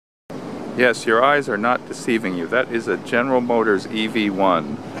Yes, your eyes are not deceiving you. That is a General Motors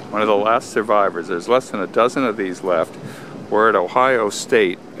EV-1, one of the last survivors. There's less than a dozen of these left. We're at Ohio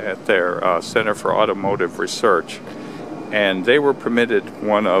State at their Center for Automotive Research, and they were permitted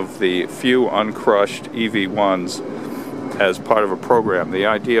one of the few uncrushed EV-1s as part of a program. The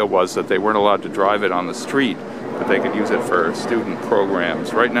idea was that they weren't allowed to drive it on the street, but they could use it for student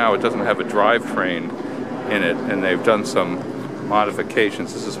programs. Right now it doesn't have a drivetrain in it, and they've done some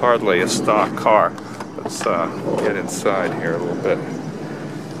modifications. This is hardly a stock car. Let's get inside here a little bit.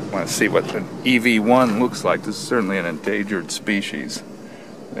 I want to see what an EV-1 looks like. This is certainly an endangered species.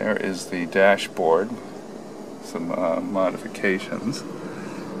 There is the dashboard, some modifications,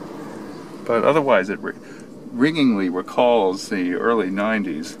 but otherwise it ringingly recalls the early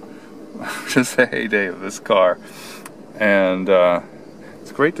 90s, which is the heyday of this car. And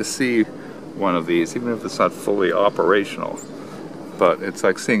it's great to see one of these, even if it's not fully operational. But it's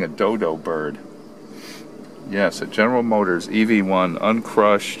like seeing a dodo bird. Yes, a General Motors EV-1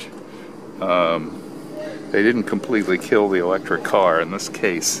 uncrushed. They didn't completely kill the electric car in this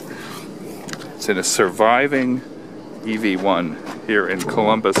case. It's in a surviving EV-1 here in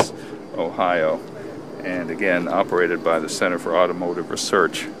Columbus, Ohio, and again operated by the Center for Automotive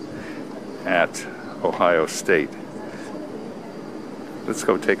Research at Ohio State. Let's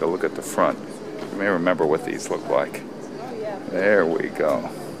go take a look at the front. You may remember what these look like. There we go.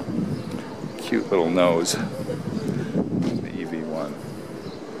 Cute little nose. The EV-1.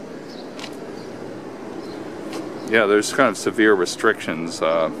 Yeah, there's kind of severe restrictions.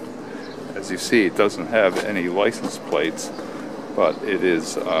 As you see, it doesn't have any license plates, but it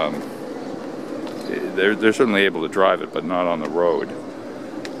is. They're certainly able to drive it, but not on the road.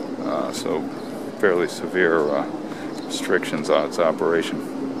 So fairly severe restrictions on its operation.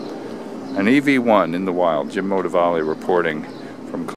 An EV-1 in the wild. Jim Motavalli reporting from